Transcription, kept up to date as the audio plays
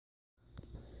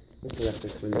This is at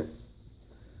 6 minutes.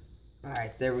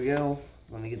 Alright, there we go.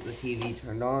 Let me get the TV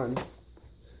turned on.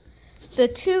 The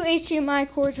two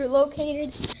HDMI cords are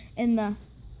located in the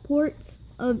ports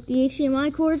of the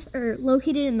HDMI cords are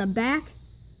located in the back,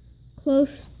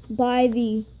 close by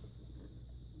the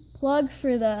plug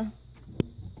for to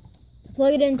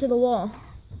plug it into the wall.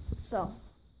 So.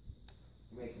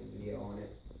 I'm making a video on it.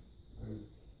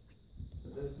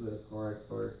 This is the card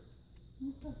for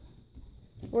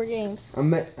 4 games. I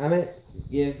meant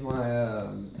give my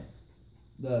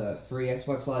the free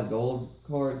Xbox Live Gold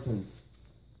card since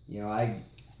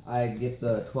I get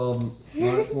the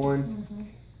 12-month one.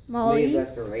 Molly. Maybe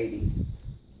after 80.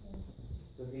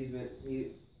 Because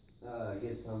he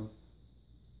gets some.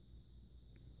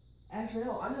 Actually,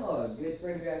 no, I know a good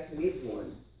friend who actually needs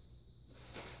one.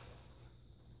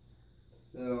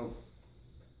 So,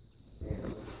 yeah.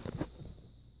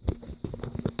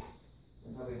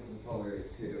 That's how big the controller is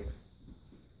too.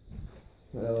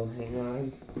 So, hang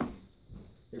on.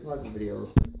 Here, pause the video.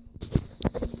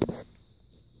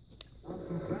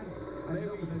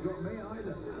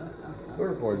 We're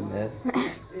recording this.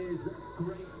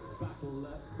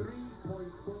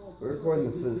 We're recording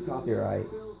this as copyright.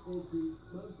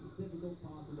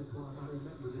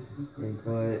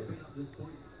 Input.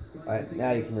 Alright,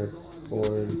 now you can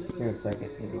record. Here in a second.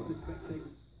 Hang on.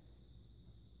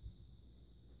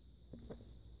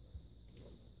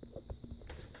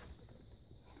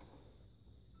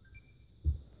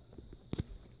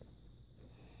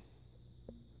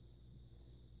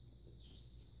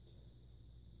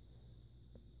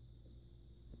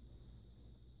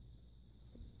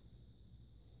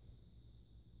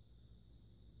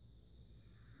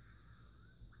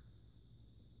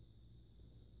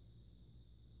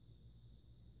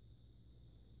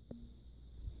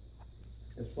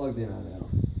 It's plugged in right now.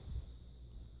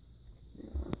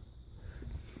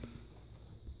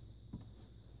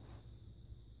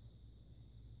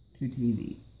 To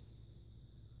TV.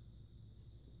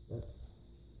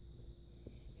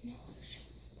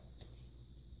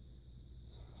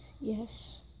 Yes.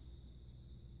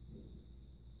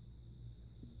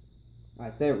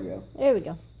 Alright, there we go. There we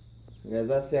go. So guys,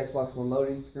 that's the Xbox One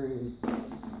loading screen.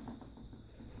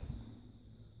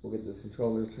 We'll get this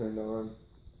controller turned on.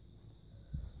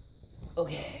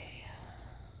 Okay.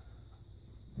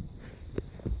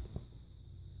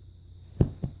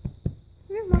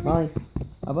 Here, Molly. Molly,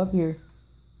 I'm up here.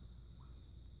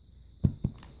 Come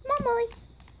on, Molly.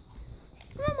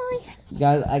 Come on, Molly.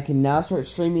 Guys, I can now start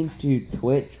streaming to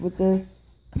Twitch with this.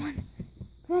 Come on.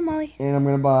 Come on, Molly. And I'm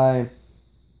gonna buy.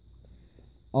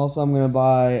 Also, I'm gonna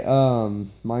buy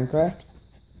Minecraft.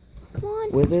 Come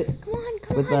on. With it. Come on,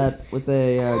 come with on. that, with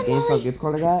the on, GameStop Molly. gift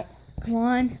card I got. Come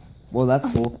on. Well, that's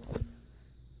cool.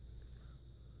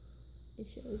 It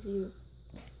shows you.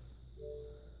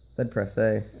 Said press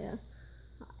A. Yeah.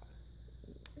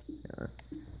 Yeah.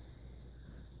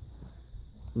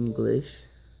 English.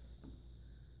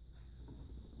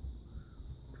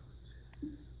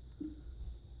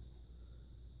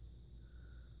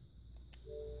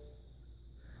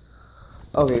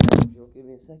 Okay, you'll give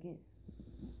me a second.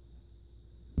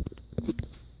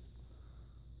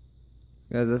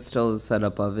 Guys, that's still the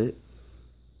setup of it.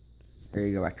 Here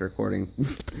you go, back to recording.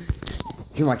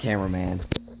 You're my cameraman.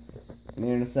 And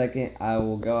here in a second, I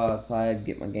will go outside,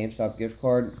 get my GameStop gift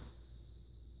card,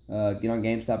 get on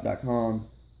GameStop.com,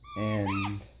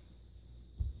 and,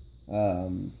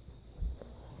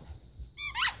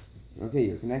 okay,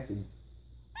 you're connected.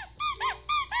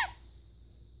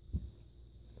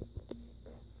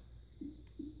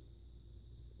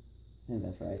 I think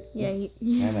that's right. Yeah,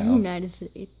 I know. United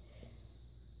States.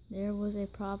 There was a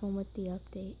problem with the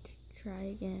update.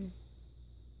 Try again.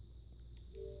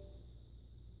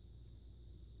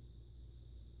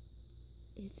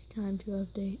 It's time to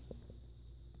update.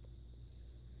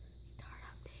 Start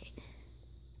update.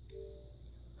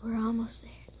 We're almost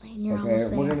there. Lane, you're almost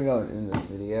there. We're gonna go in this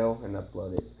video and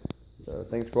upload it. So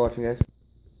thanks for watching, guys.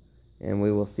 And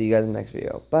we will see you guys in the next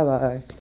video. Bye bye.